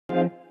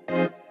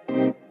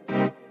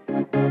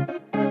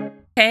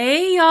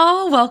Hey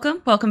y'all,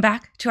 welcome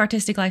back to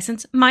Artistic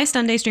License, my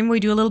Sunday stream where we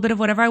do a little bit of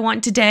whatever I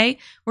want. Today,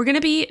 we're going to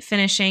be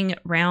finishing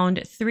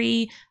round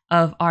 3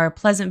 of our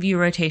Pleasantview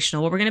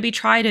rotational. We're going to be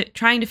trying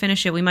to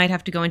finish it. We might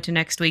have to go into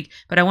next week,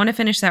 but I want to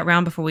finish that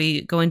round before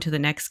we go into the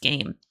next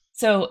game.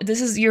 So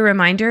this is your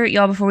reminder,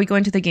 y'all, before we go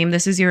into the game,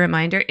 this is your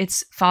reminder.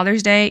 It's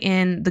Father's Day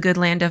in the good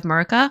land of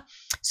America.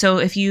 So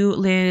if you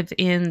live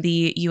in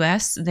the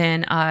US,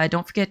 then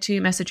don't forget to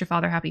message your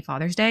father Happy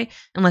Father's Day,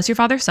 unless your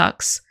father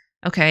sucks.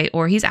 Okay,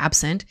 or he's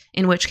absent,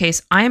 in which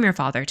case I am your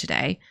father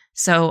today.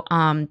 So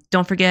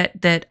don't forget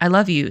that I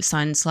love you,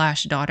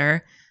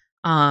 son/daughter.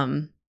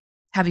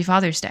 Happy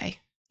Father's Day.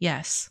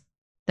 Yes,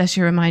 that's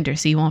your reminder,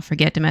 so you won't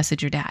forget to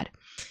message your dad.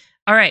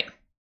 All right.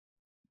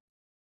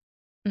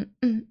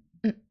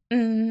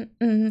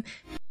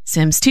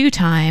 Sims 2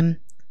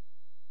 time.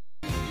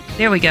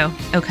 There we go.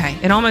 Okay,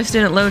 it almost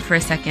didn't load for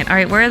a second. All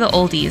right, where are the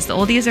oldies? The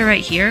oldies are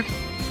right here.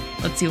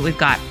 Let's see what we've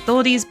got. The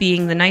oldies,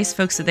 being the nice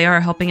folks that they are,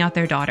 helping out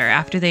their daughter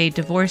after the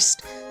divorce,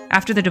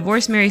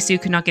 Mary Sue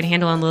could not get a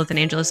handle on Lilith and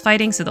Angela's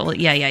fighting. So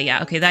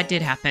yeah. Okay, that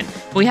did happen.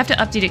 But we have to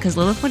update it because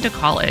Lilith went to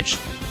college.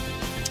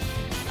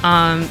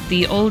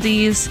 The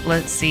oldies,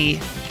 let's see,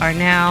 are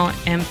now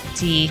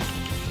empty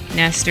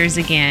nesters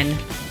again.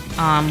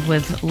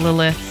 With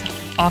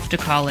Lilith off to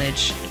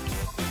college.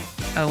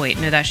 Oh wait,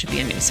 no, that should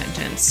be a new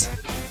sentence.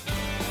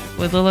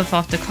 With Lilith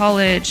off to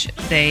college,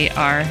 they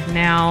are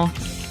now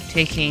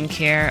taking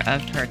care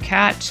of her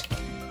cat,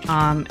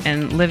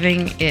 and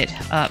living it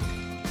up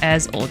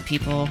as old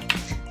people.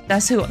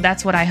 That's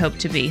what I hope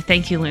to be.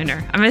 Thank you,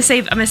 Lunar. I'm gonna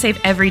save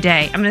every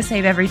day. I'm gonna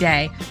save every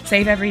day.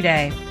 Save every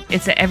day.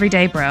 It's an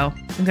everyday bro.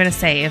 I'm gonna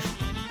save.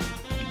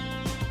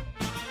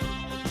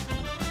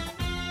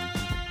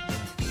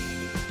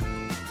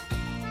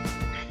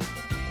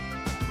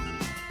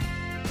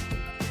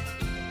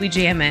 We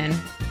jam in.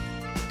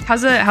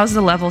 How's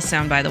the level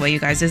sound, by the way, you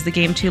guys? Is the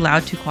game too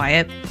loud, too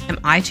quiet? Am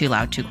I too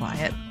loud, too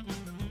quiet?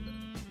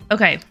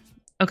 Okay,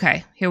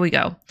 here we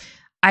go.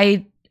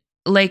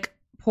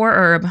 Poor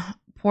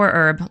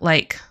Herb,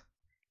 like,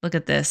 look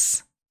at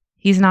this.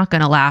 He's not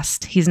gonna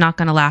last. He's not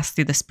gonna last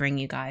through the spring,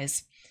 you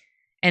guys.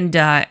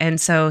 And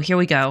so here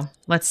we go.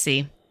 Let's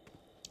see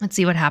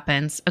what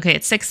happens. Okay,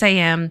 it's 6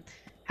 a.m.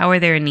 How are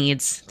their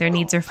needs? Their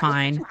needs are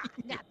fine.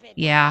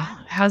 Yeah,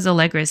 how's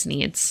Allegra's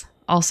needs?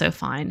 Also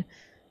fine.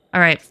 All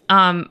right.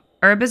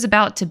 Herb is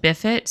about to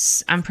biff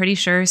it, I'm pretty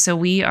sure. So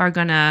we are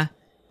gonna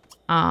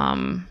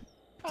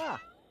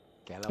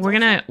we're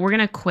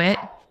gonna quit.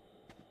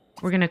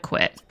 We're gonna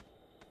quit.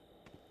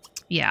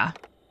 Yeah.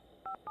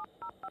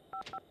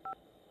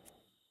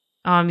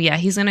 Yeah,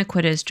 he's gonna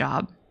quit his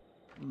job.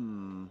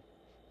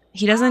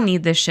 He doesn't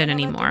need this shit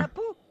anymore.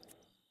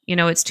 You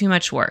know, it's too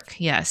much work.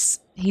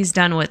 Yes. He's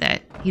done with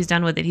it. He's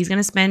done with it. He's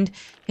gonna spend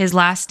his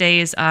last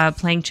days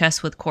playing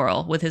chess with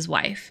Coral, with his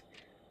wife.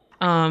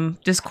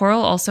 Does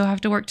Coral also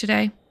have to work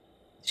today?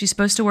 She's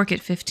supposed to work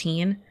at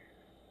 15.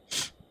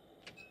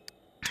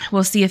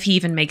 We'll see if he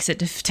even makes it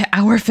to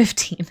hour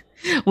 15.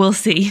 We'll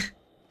see.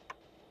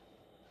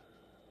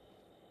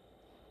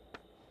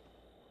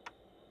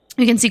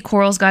 You can see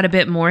Coral's got a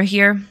bit more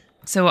here.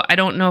 So I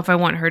don't know if I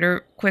want her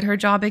to quit her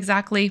job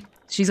exactly.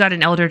 She's got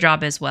an elder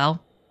job as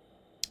well.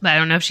 But I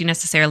don't know if she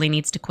necessarily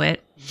needs to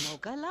quit.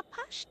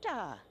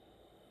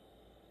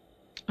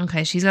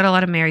 Okay, she's got a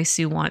lot of Mary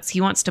Sue wants. He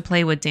wants to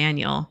play with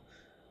Daniel.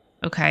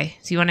 Okay,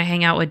 so you want to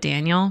hang out with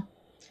Daniel?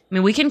 I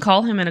mean, we can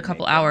call him in a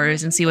couple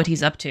hours and see what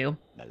he's up to.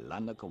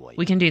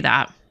 We can do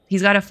that.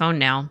 He's got a phone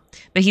now.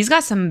 But he's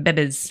got some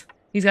bibbies.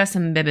 He's got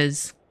some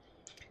bibbies.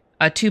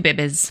 2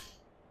 bibbies.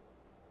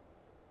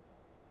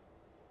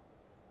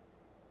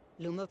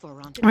 We're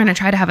going to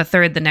try to have a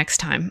third the next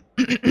time.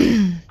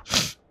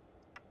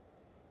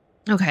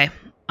 Okay.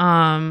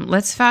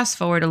 Let's fast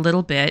forward a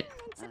little bit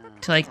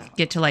to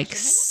get to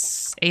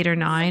 8 or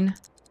 9.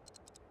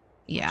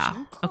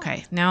 Yeah.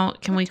 Okay. Now,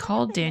 can we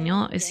call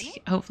Daniel?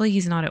 Hopefully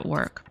he's not at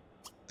work.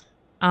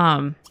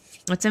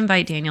 Let's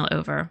invite Daniel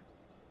over.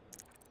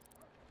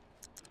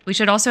 We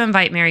should also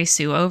invite Mary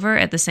Sue over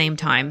at the same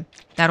time.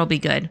 That'll be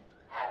good.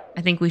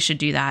 I think we should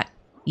do that.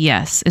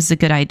 Yes, it's a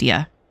good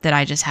idea that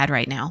I just had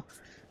right now.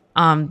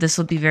 This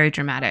will be very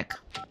dramatic.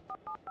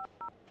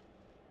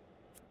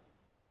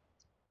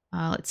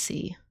 Let's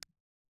see.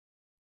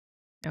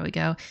 There we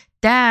go.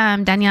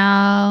 Damn,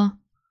 Daniel.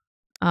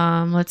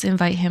 Let's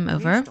invite him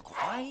over.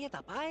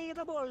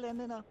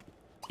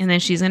 And then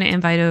she's going to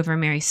invite over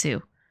Mary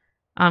Sue.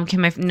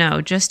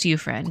 No, just you,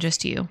 friend.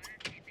 Just you.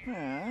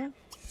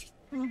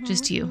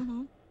 Just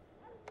you.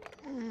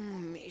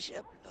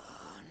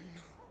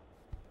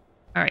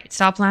 All right,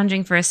 stop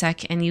lounging for a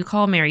sec, and you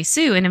call Mary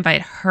Sue and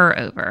invite her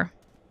over.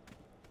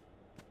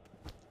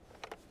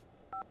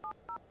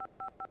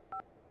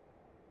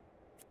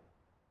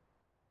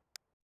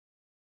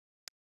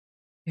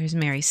 Here's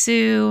Mary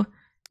Sue.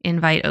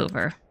 Invite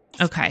over.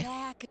 Okay.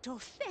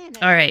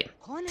 All right.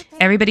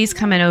 Everybody's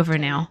coming over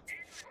now.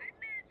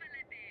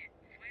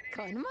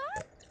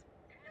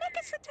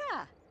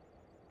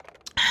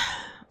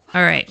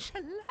 All right.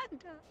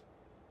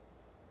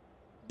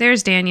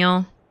 There's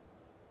Daniel.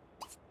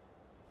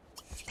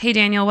 Hey,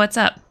 Daniel, what's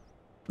up?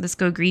 Let's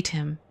go greet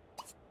him.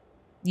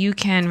 You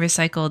can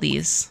recycle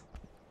these.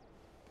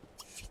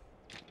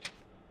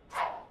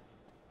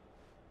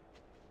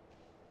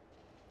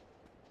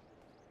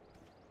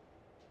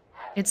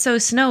 It's so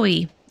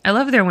snowy. I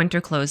love their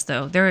winter clothes,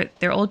 though.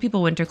 Their old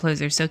people winter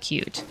clothes are so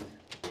cute.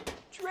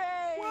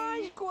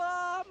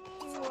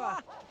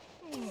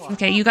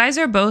 Okay, you guys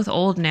are both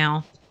old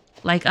now,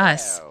 like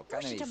us.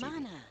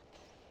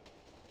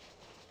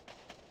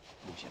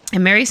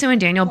 And Mary Sue and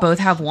Daniel both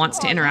have wants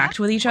to interact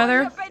with each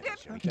other,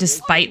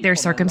 despite their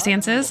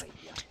circumstances.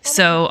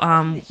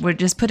 So we're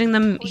just putting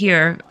them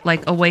here,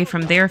 like, away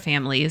from their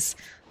families.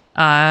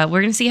 We're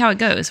going to see how it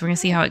goes. We're going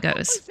to see how it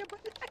goes.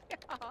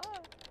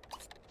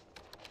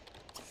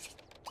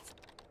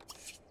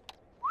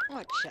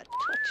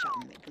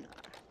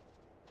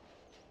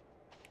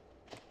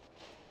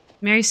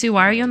 Mary Sue,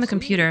 why are you on the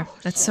computer?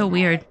 That's so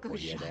weird.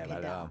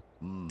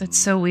 That's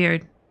so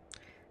weird.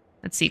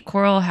 Let's see.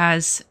 Coral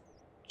has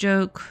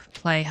joke,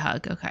 play,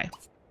 hug. Okay.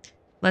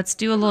 Let's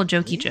do a little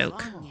jokey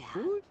joke.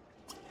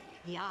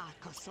 You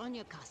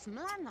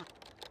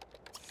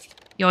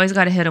always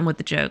got to hit them with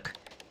the joke.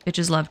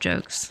 Bitches love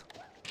jokes.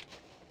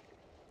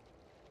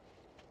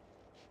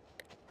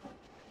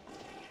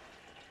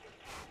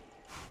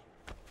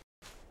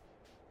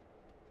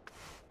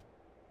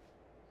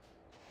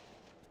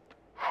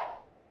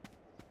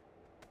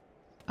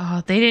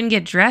 Oh, they didn't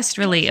get dressed,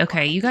 really?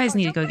 Okay, you guys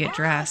need to go get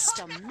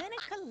dressed.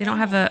 They don't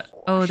have a...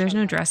 Oh, there's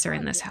no dresser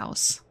in this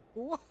house.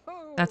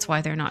 That's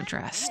why they're not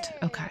dressed.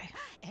 Okay.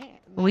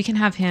 Well, we can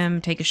have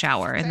him take a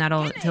shower, and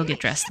he'll get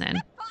dressed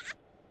then.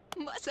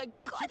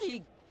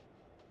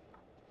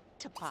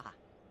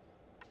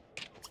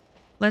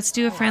 Let's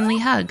do a friendly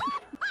hug.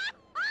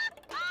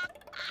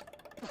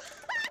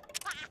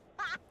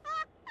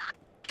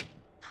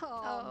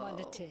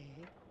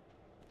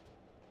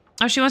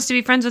 Oh, she wants to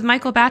be friends with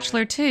Michael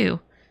Batchelor, too.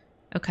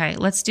 Okay,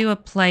 let's do a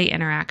play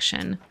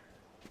interaction.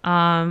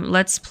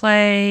 Let's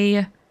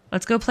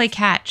go play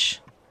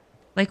catch.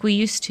 Like we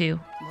used to,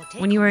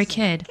 when you were a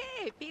kid.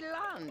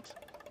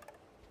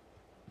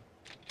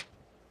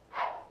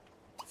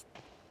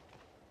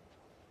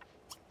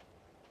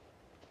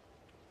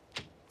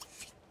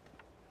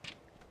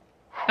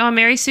 Oh,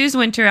 Mary Sue's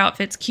winter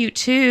outfit's cute,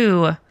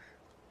 too.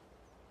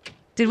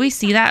 Did we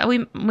see that?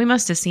 We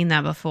must have seen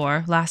that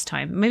before, last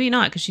time. Maybe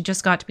not, because she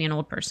just got to be an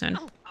old person.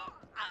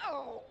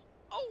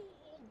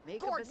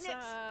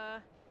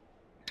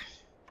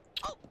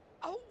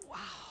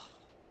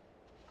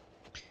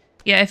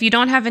 Yeah, if you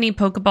don't have any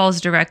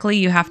Pokeballs directly,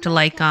 you have to,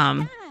 like,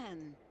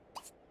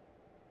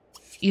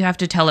 you have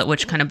to tell it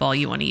which kind of ball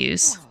you want to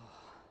use.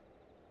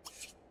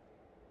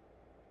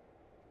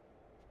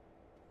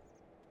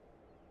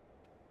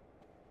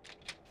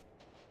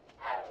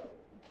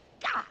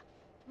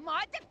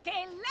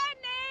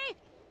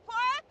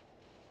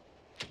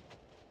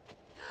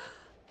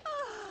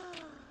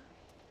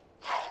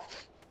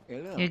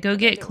 Yeah, go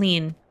get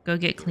clean. Go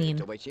get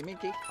clean.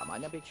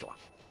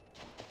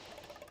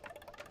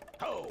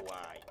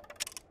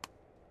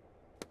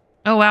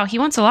 Oh, wow. He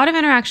wants a lot of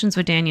interactions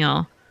with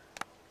Daniel.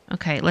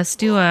 Okay, let's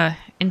do a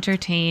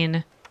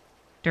entertain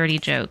dirty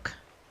joke.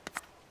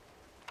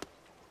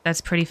 That's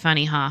pretty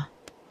funny, huh?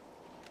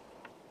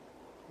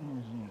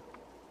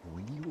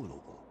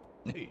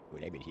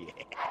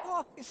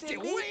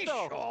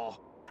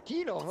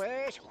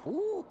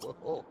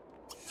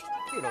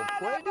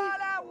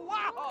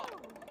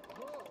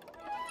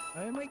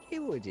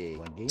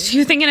 So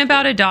you're thinking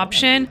about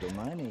adoption?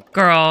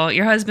 Girl,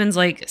 your husband's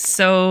like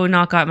so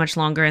not got much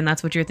longer and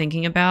that's what you're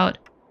thinking about?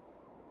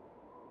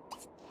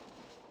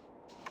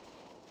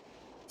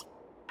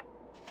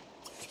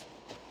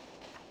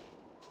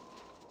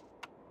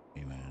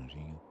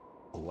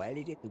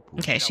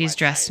 Okay, she's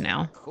dressed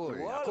now.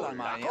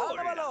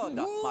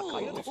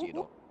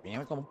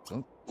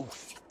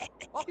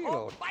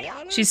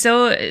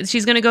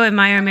 She's gonna go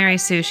admire Mary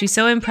Sue. She's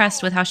so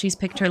impressed with how she's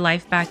picked her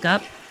life back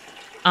up.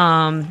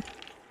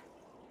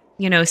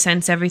 You know,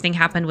 since everything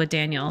happened with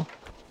Daniel.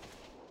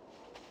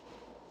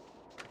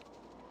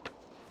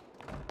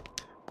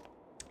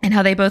 And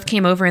how they both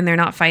came over and they're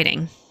not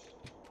fighting.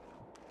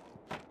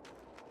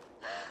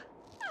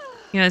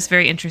 You know, it's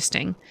very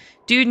interesting.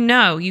 Dude,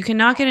 no, you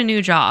cannot get a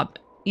new job.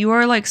 You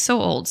are, like,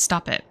 so old.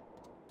 Stop it.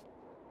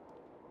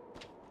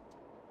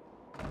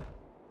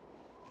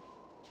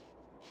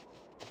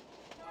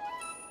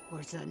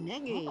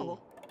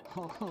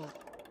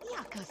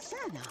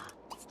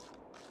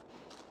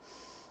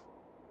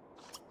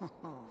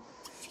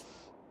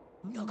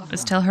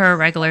 Let's tell her a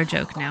regular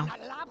joke now.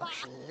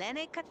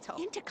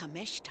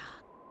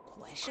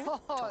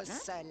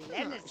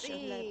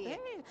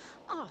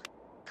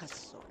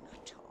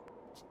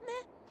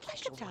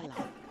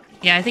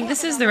 Yeah, I think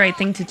this is the right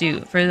thing to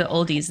do for the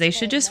oldies. They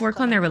should just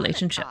work on their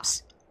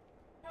relationships.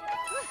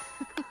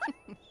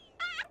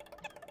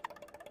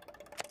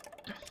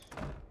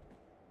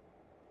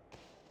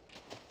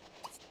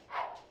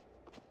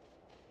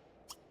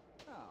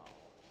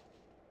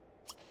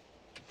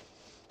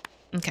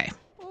 Okay.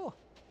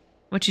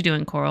 What you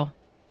doing, Coral?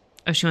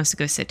 Oh, she wants to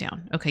go sit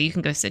down. Okay, you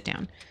can go sit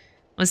down.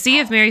 Let's see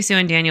if Mary Sue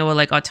and Daniel will,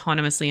 like,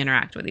 autonomously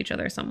interact with each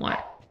other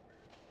somewhat.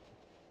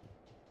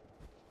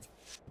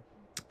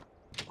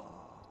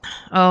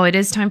 Oh, it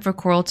is time for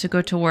Coral to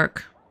go to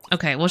work.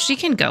 Okay, well, she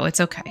can go. It's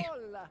okay.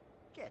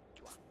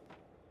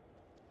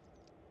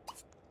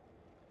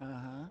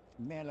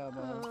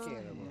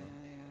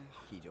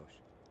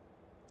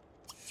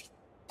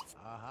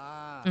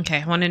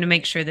 Okay, I wanted to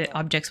make sure that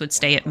objects would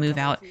stay at move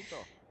out.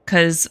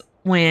 Because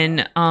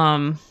when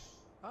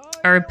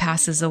Herb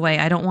passes away,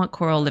 I don't want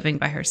Coral living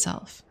by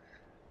herself.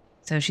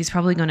 So she's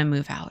probably going to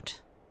move out.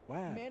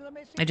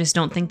 I just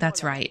don't think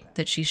that's right,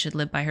 that she should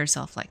live by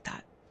herself like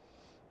that.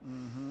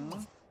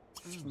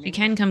 She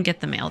can come get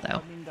the mail,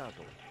 though.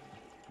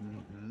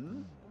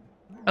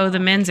 Oh, the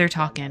men's are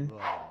talking.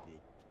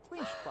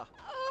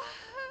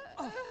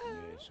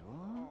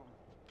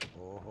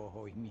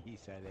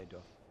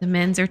 The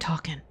men's are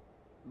talking.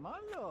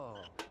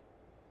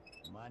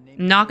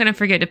 I'm not going to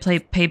forget to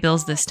pay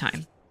bills this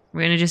time.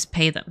 We're going to just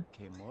pay them.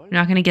 We're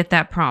not going to get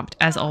that prompt,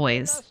 as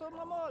always.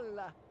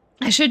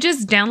 I should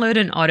just download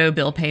an auto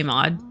bill pay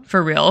mod,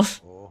 for real.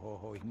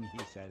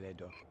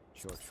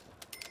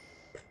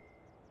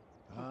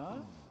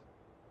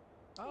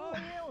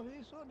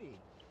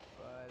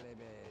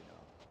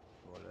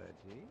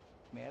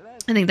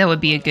 I think that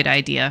would be a good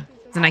idea.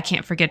 Then I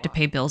can't forget to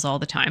pay bills all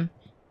the time.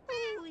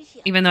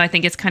 Even though I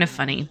think it's kind of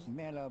funny.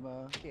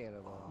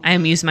 I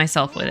amuse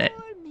myself with it.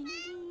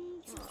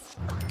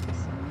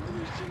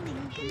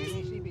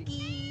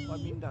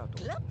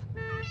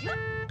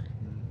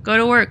 Go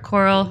to work,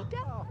 Coral.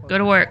 Go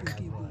to work.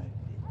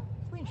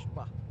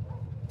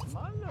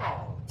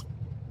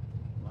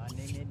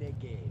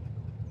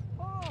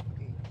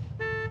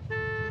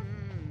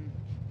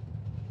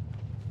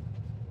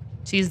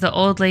 She's the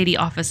old lady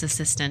office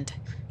assistant,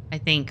 I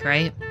think,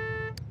 right?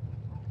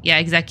 Yeah,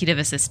 executive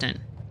assistant.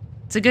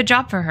 It's a good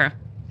job for her.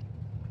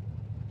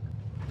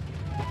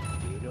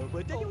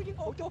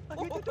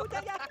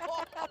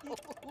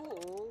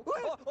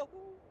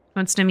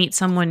 Wants to meet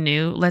someone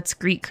new. Let's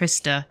greet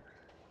Krista.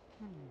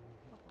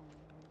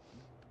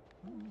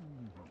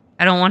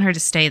 I don't want her to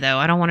stay, though.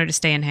 I don't want her to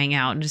stay and hang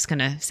out. I'm just going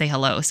to say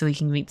hello so we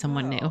can meet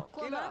someone new.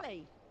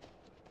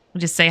 We'll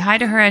just say hi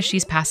to her as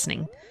she's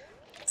passing.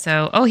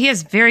 So, oh, he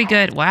is very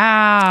good.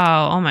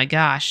 Wow. Oh, my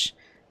gosh.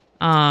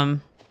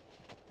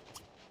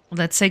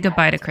 Let's say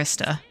goodbye to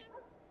Krista.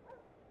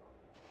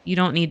 You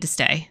don't need to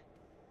stay.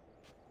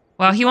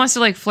 Wow, he wants to,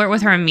 like, flirt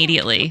with her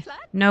immediately.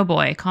 No,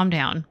 boy. Calm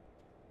down.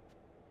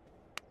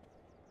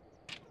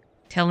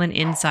 Tell an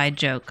inside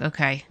joke.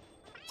 Okay.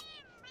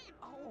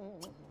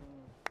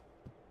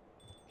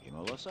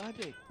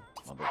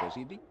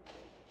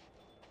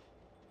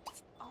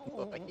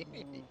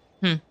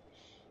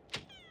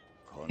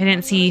 I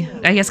didn't see...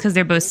 I guess because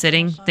they're both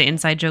sitting, the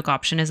inside joke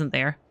option isn't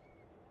there.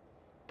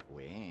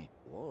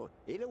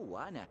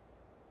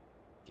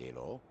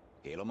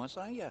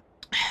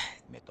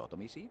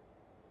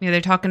 Yeah, they're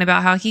talking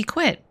about how he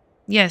quit.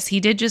 Yes, he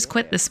did just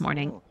quit this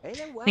morning.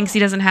 Thinks he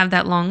doesn't have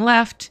that long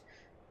left.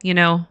 You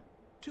know,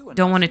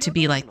 don't want it to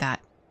be like that.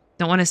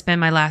 Don't want to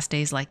spend my last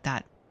days like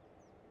that.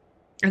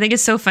 I think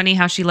it's so funny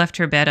how she left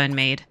her bed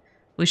unmade.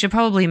 We should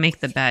probably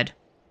make the bed.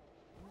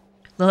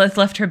 Lilith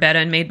left her bed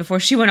unmade before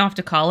she went off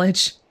to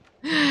college.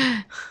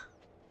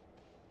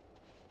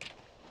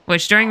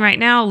 Which, during right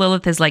now,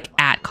 Lilith is, like,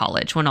 at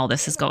college when all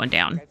this is going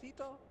down.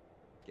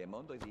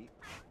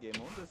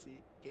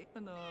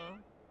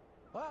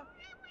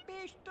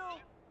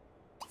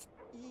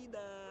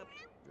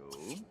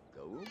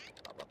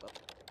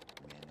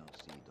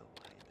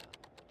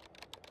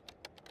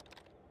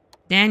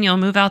 Daniel,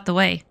 move out the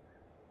way.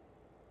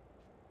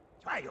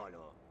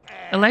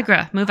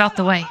 Allegra, move out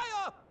the way.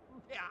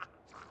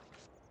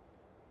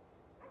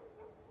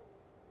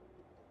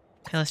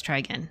 Okay, let's try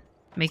again.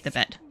 Make the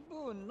bed.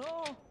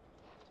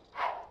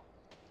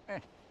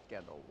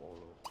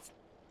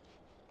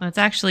 Let's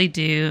actually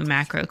do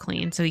macro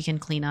clean so we can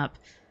clean up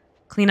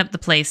the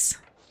place.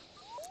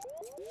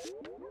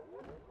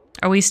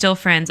 Are we still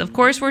friends? Of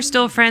course we're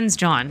still friends,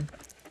 John.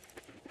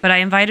 But I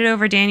invited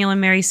over Daniel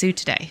and Mary Sue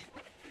today.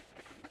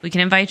 We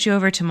can invite you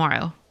over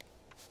tomorrow.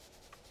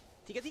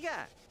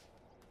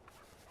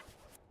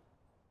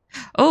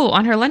 Oh,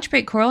 on her lunch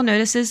break, Coral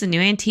notices a new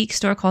antique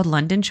store called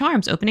London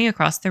Charms opening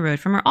across the road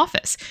from her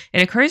office.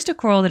 It occurs to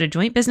Coral that a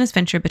joint business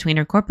venture between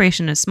her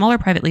corporation and a smaller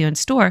privately owned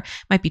store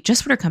might be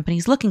just what her company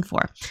is looking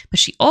for. But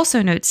she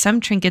also notes some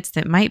trinkets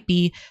that might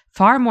be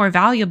far more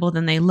valuable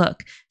than they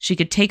look. She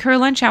could take her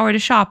lunch hour to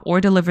shop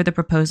or deliver the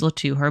proposal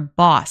to her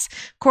boss.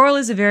 Coral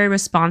is a very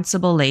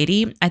responsible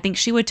lady. I think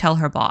she would tell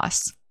her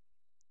boss.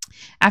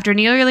 After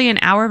nearly an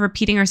hour of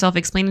repeating herself,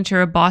 explaining to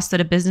her boss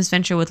that a business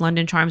venture with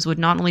London Charms would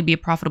not only be a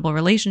profitable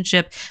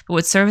relationship, but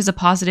would serve as a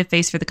positive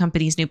face for the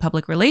company's new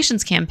public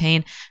relations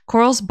campaign,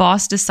 Coral's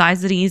boss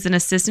decides that he needs an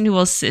assistant who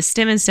will assist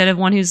him instead of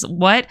one who's,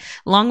 what?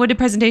 Long-winded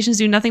presentations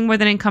do nothing more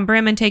than encumber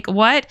him and take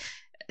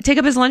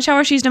up his lunch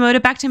hour. She's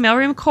demoted back to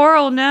mailroom.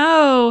 Coral,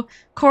 no!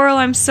 Coral,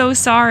 I'm so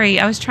sorry.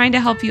 I was trying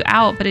to help you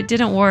out, but it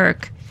didn't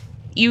work.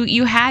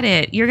 You had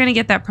it. You're going to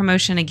get that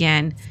promotion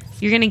again.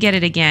 You're gonna get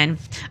it again.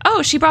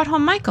 Oh, she brought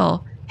home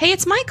Michael. Hey,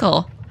 it's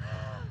Michael.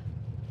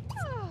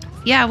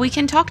 Yeah, we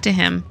can talk to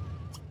him.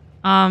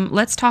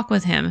 Let's talk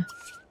with him.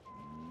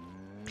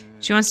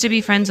 She wants to be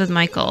friends with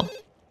Michael.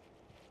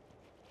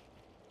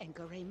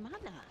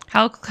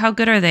 How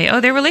good are they?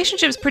 Oh, their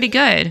relationship's pretty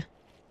good.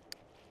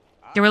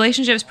 Their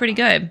relationship's pretty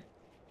good.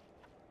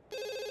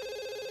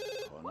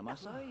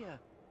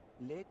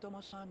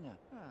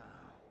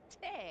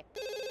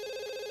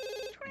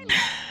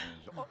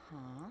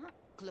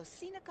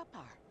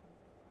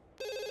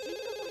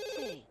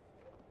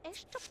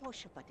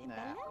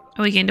 Oh,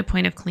 we gained a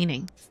point of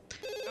cleaning.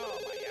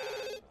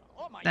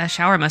 That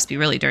shower must be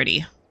really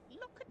dirty.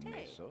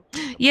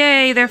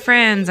 Yay, they're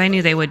friends. I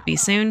knew they would be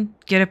soon.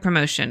 Get a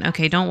promotion.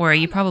 Okay, don't worry.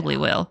 You probably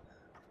will.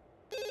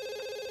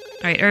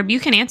 All right, Herb, you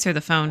can answer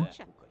the phone.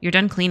 You're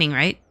done cleaning,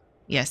 right?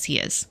 Yes, he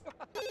is.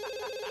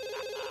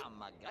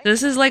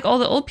 This is like all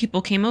the old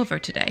people came over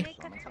today.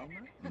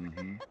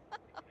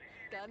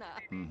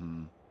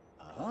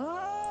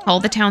 All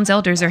the town's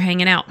elders are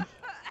hanging out.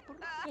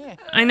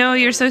 I know,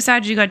 you're so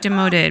sad you got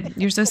demoted.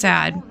 You're so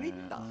sad.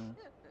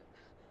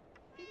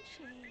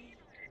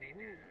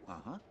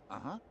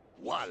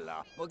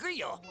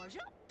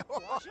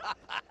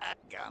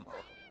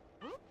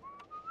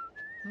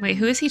 Wait,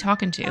 who is he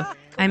talking to?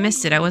 I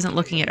missed it. I wasn't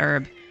looking at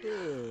Herb.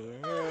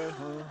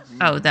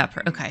 Oh,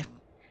 okay.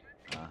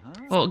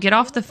 Well, get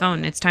off the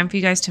phone. It's time for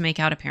you guys to make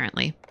out,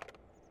 apparently.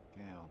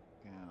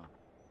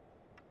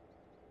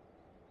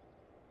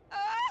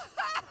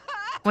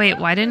 Wait,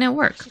 why didn't it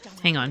work?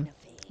 Hang on.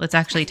 Let's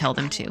actually tell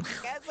them to.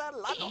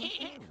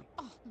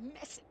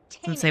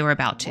 Since they were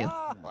about to.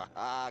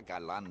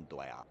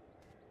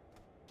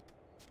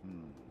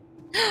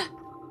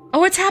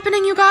 Oh, it's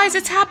happening, you guys!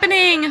 It's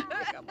happening!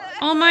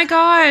 Oh my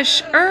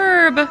gosh!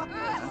 Herb!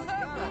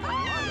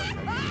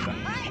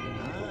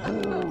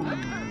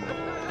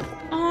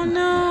 Oh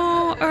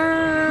no,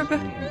 Herb.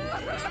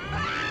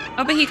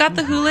 Oh, but he got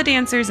the hula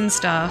dancers and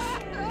stuff.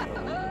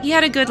 He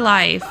had a good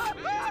life.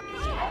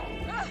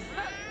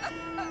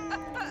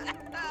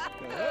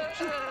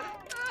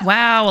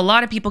 Wow, a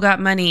lot of people got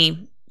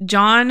money.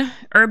 John,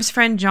 Herb's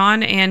friend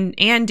John,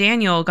 and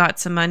Daniel got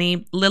some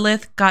money.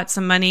 Lilith got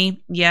some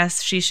money.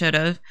 Yes, she should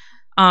have.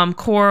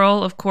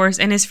 Coral, of course,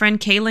 and his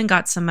friend Kaylin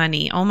got some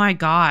money. Oh my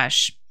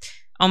gosh.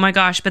 Oh my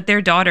gosh, but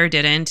their daughter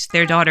didn't.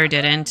 Their daughter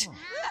didn't.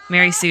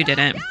 Mary Sue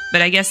didn't.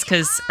 But I guess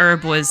because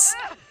Herb was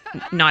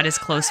not as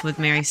close with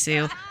Mary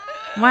Sue.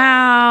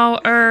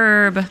 Wow,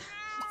 Herb.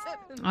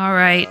 All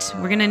right,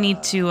 we're gonna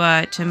need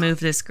to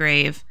move this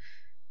grave.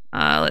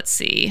 Let's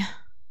see.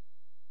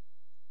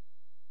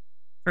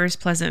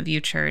 First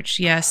Pleasantview Church.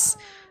 Yes.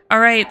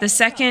 All right. The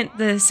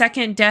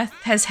second death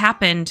has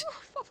happened.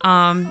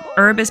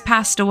 Herb has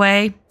passed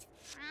away.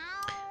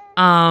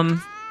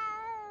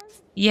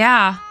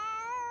 Yeah.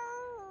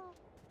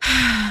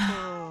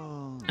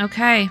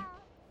 Okay.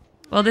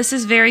 Well, this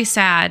is very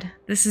sad.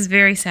 This is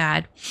very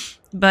sad.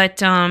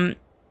 But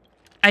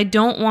I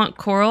don't want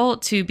Coral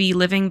to be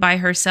living by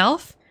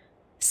herself.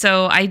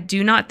 So I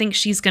do not think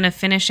she's going to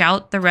finish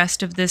out the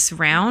rest of this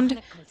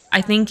round.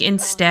 I think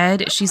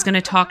instead she's going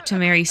to talk to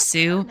Mary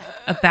Sue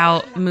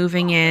about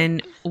moving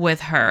in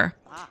with her.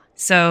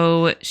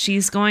 So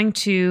she's going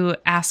to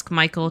ask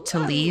Michael to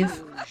leave.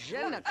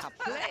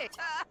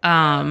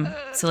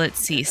 So let's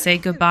see. Say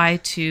goodbye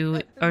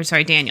to, or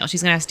sorry, Daniel.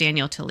 She's going to ask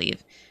Daniel to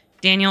leave.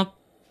 Daniel,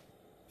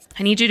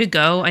 I need you to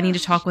go. I need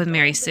to talk with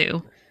Mary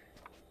Sue.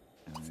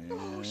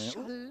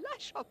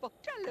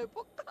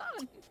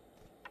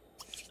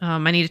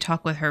 I need to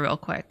talk with her real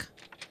quick.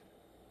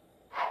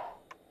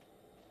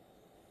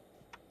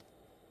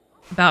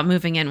 About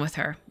moving in with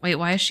her. Wait,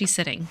 why is she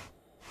sitting?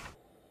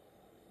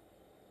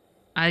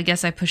 I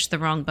guess I pushed the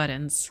wrong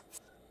buttons.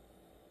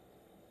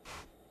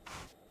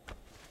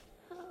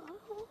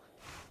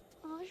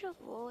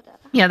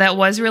 Yeah, that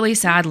was really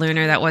sad,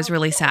 Lunar. That was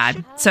really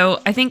sad.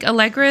 So I think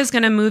Allegra is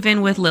going to move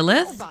in with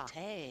Lilith.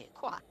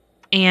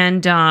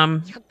 And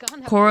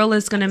Coral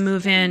is going to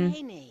move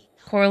in.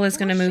 Coral is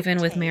going to move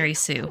in with Mary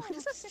Sue.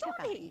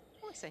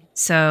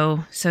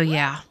 So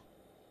yeah.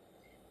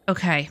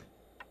 Okay.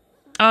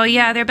 Oh,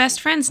 yeah, they're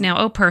best friends now.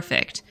 Oh,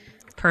 perfect.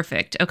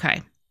 Perfect.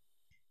 Okay.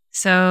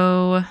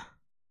 So,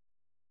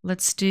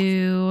 let's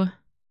do...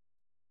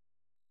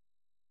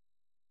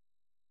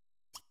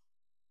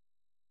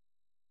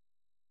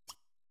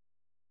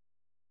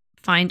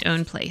 Find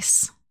own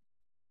place.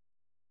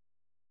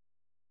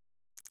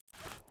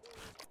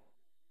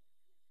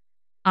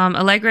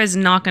 Allegra is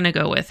not going to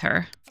go with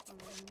her.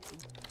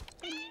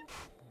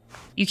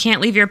 You can't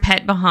leave your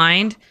pet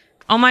behind?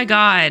 Oh my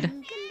god.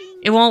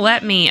 It won't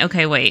let me.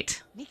 Okay,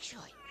 wait.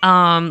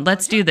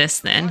 Let's do this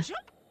then.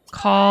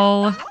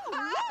 Call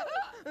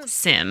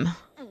Sim.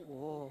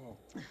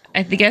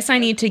 I guess I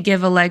need to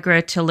give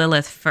Allegra to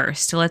Lilith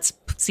first. So let's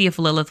see if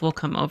Lilith will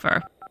come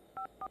over.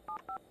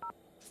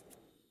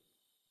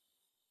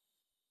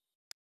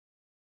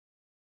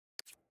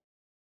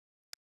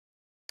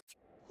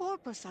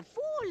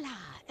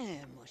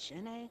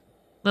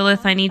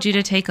 Lilith, I need you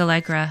to take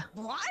Allegra.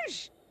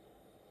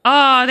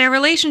 Oh, their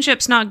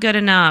relationship's not good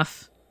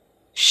enough.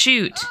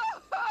 Shoot.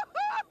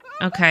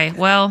 Okay,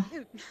 well.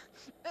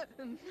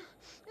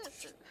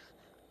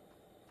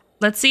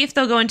 Let's see if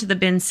they'll go into the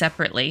bin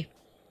separately.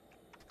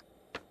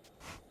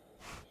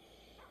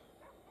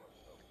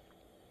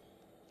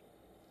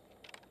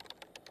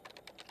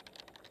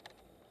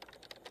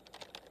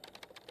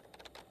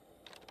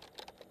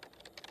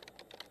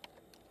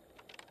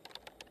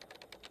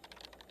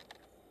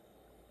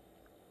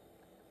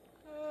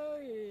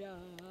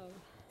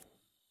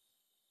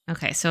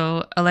 Okay,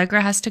 so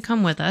Allegra has to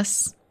come with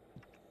us.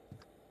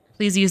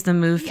 Please use the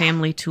move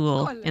family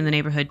tool in the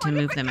neighborhood to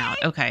move them out.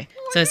 Okay,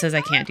 so it says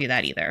I can't do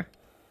that either.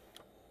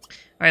 All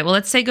right, well,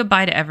 let's say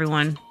goodbye to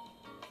everyone.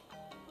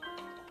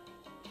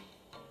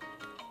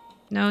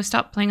 No,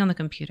 stop playing on the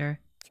computer.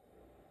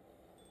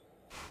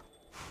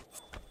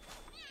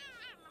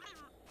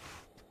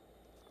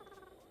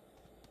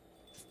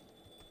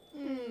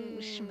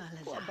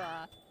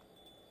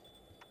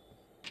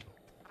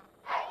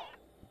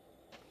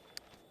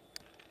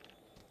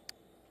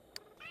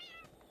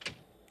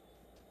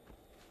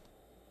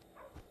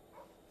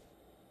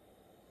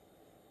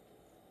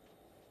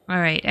 All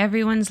right,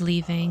 everyone's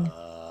leaving.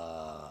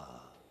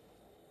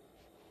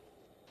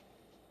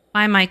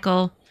 Bye,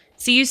 Michael.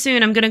 See you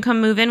soon. I'm going to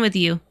come move in with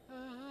you.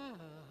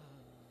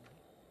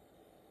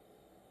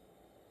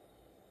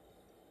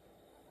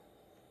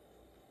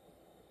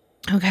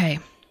 Okay.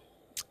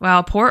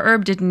 Wow, poor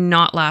Herb did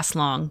not last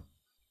long.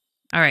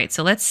 All right,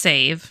 so let's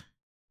save.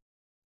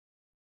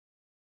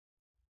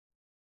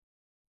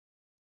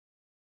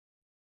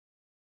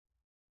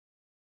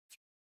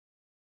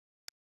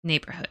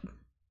 Neighborhood.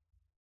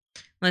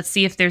 Let's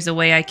see if there's a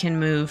way I can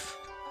move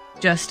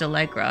just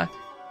Allegra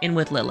in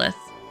with Lilith.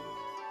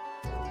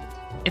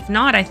 If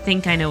not, I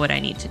think I know what I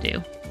need to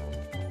do.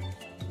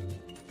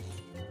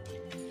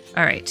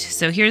 All right,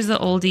 so here's the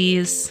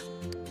Oldies.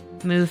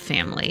 Move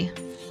family.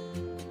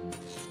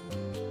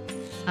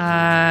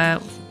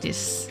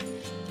 This.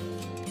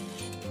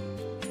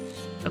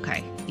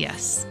 Okay,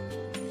 yes.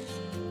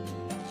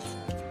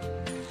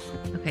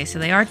 Okay, so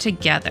they are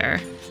together.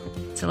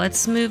 So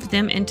let's move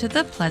them into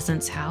the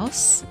Pleasance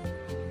house.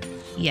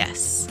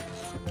 Yes.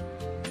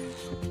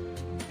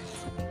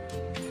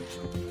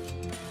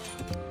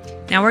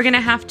 Now we're going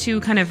to have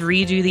to kind of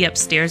redo the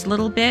upstairs a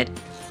little bit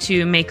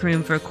to make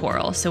room for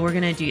Coral. So we're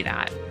going to do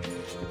that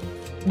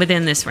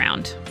within this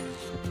round.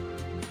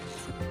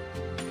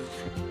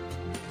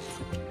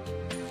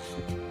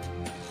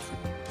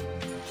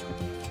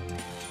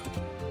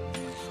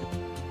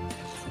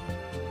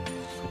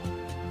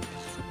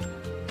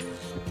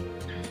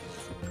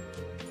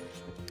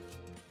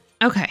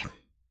 Okay.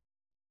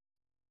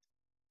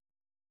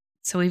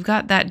 So we've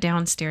got that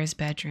downstairs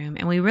bedroom,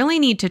 and we really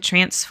need to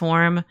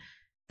transform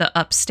the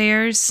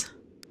upstairs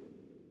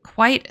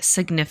quite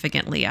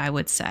significantly, I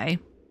would say.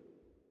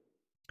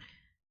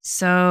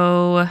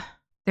 So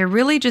there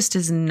really just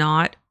is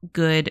not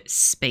good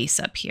space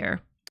up here.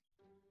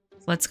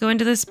 So let's go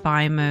into this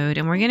buy mode,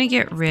 and we're going to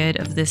get rid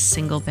of this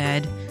single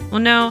bed.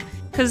 Well, no,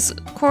 because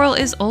Coral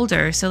is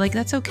older, so like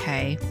that's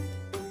okay.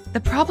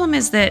 The problem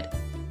is that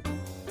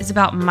it's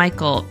about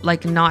Michael,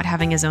 like not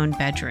having his own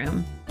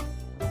bedroom.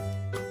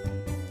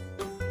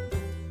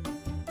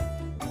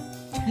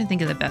 I'm trying to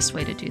think of the best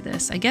way to do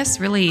this. I guess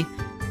really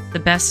the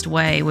best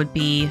way would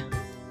be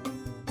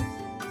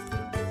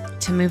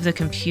to move the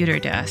computer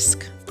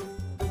desk.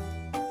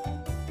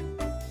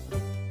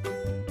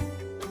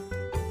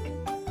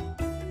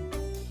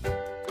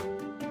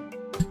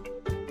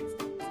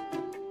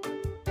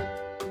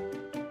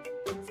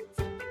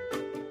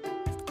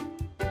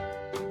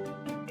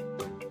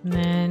 And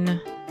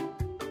then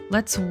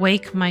let's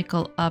wake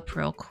Michael up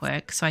real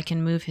quick so I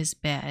can move his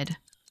bed.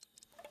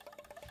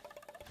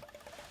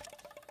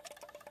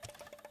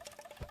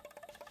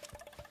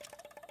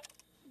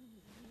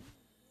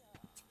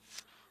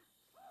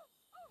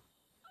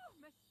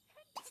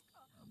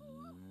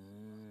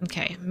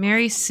 Okay,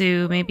 Mary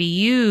Sue, maybe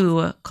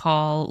you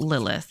call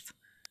Lilith.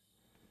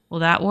 Will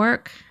that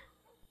work?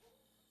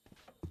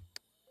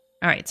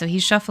 All right, so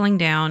he's shuffling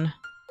down.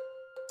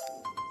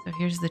 So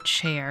here's the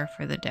chair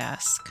for the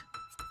desk.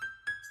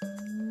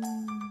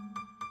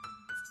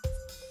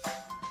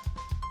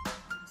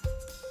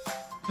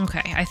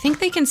 Okay, I think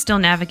they can still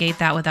navigate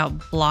that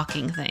without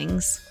blocking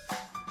things.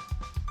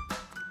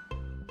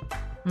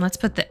 And let's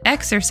put the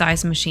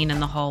exercise machine in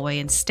the hallway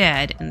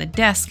instead, and the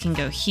desk can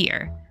go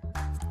here.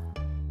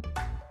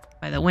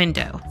 By the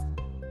window.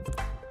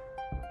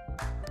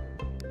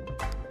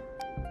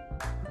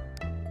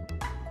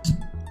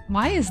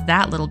 Why is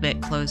that little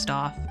bit closed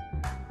off?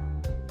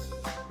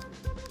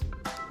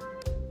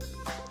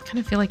 I kind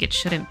of feel like it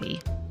shouldn't be.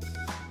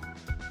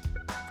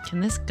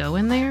 Can this go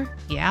in there?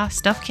 Yeah,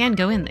 stuff can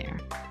go in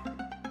there.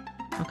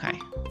 Okay.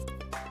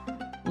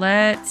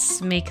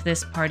 Let's make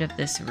this part of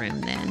this room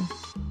then.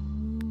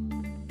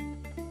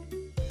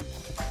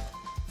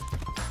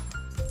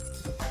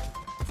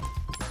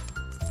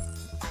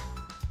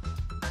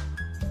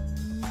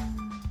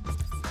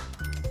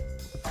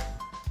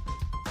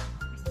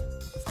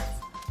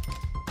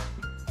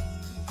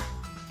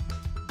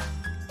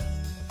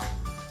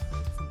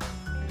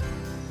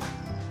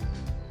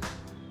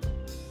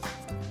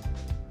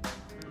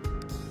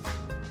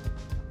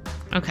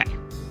 Okay.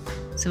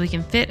 So we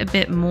can fit a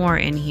bit more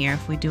in here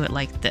if we do it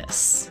like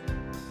this.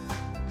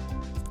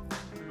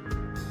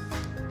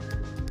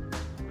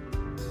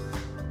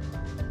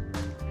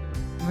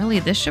 Really,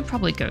 this should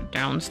probably go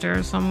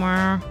downstairs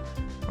somewhere.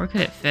 Where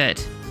could it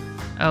fit?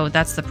 Oh,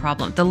 that's the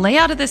problem. The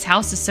layout of this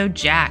house is so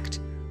jacked.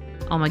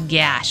 Oh my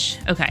gosh.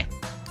 Okay.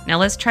 Now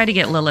let's try to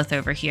get Lilith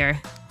over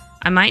here.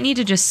 I might need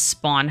to just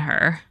spawn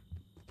her.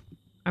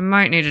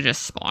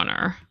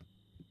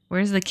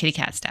 Where's the kitty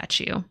cat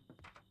statue?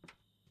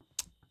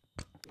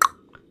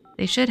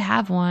 They should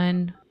have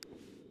one.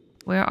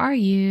 Where are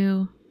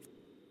you?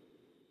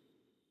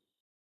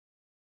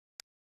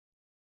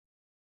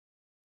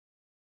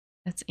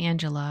 That's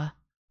Angela.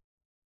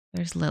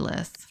 There's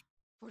Lilith.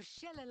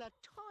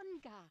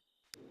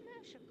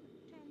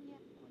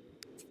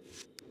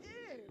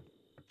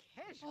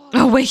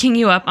 Oh, waking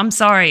you up. I'm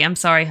sorry. I'm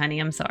sorry, honey.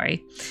 I'm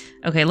sorry.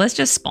 Okay, let's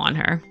just spawn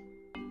her.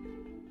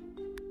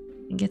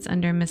 It gets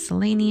under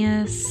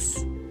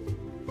miscellaneous.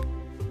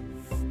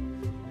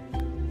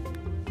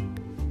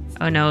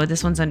 Oh no,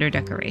 this one's under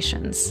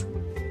decorations.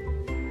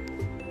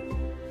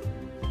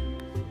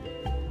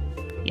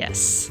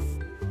 Yes.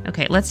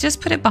 Okay, let's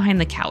just put it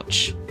behind the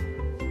couch.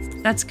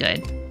 That's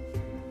good.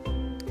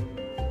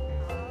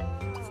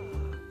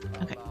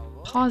 Okay,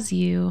 pause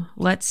you.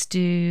 Let's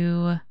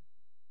do...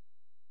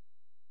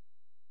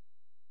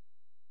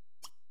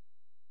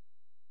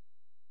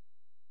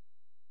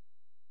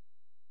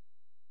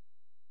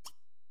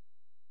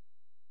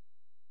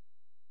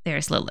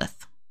 There's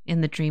Lilith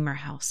in the Dreamer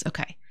house.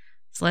 Okay,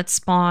 so let's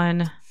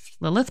spawn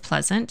Lilith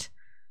Pleasant.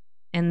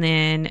 And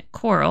then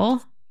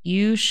Coral,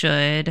 you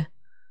should...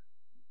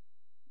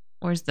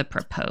 Where's the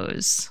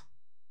propose?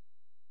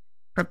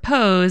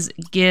 Propose,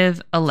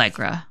 give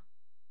Allegra.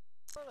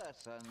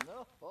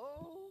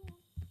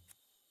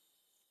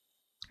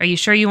 Are you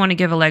sure you want to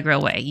give Allegra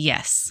away?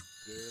 Yes,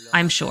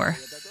 I'm sure.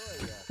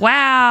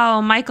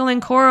 Wow, Michael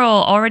and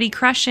Coral already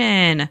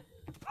crushing.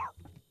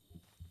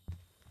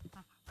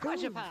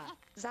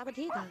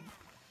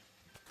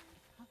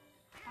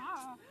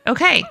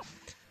 Okay,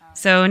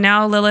 so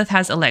now Lilith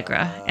has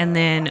Allegra. And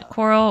then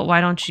Coral,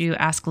 why don't you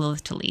ask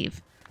Lilith to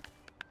leave?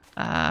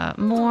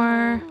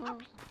 More.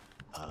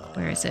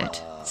 Where is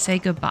it? Say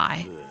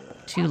goodbye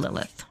to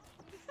Lilith.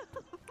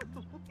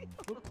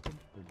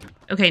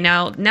 Okay,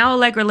 now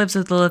Allegra lives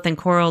with Lilith and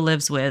Coral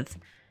lives with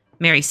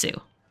Mary Sue.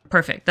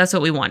 Perfect. That's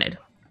what we wanted.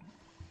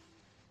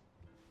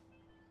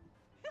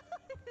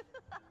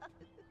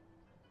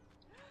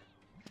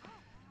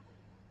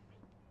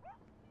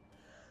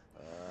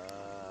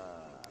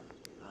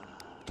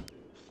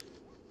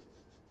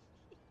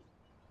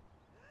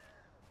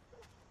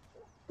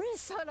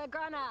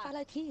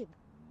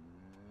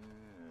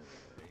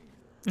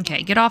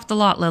 Okay, get off the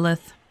lot,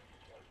 Lilith.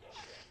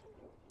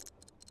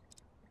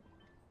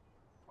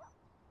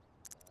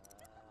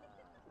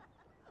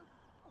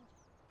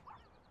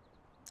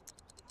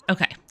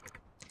 Okay,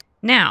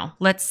 now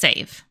let's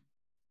save.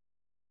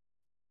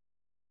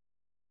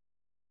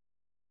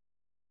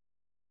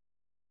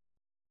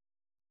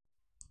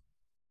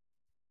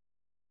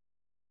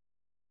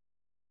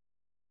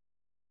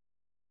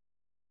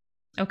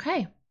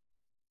 Okay.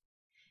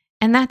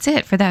 And that's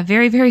it for that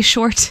very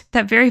short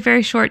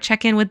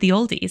check-in with the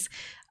oldies.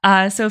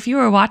 So if you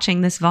are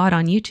watching this VOD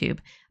on YouTube,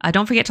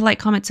 don't forget to like,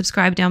 comment,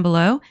 subscribe down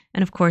below.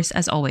 And of course,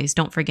 as always,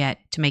 don't forget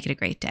to make it a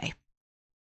great day.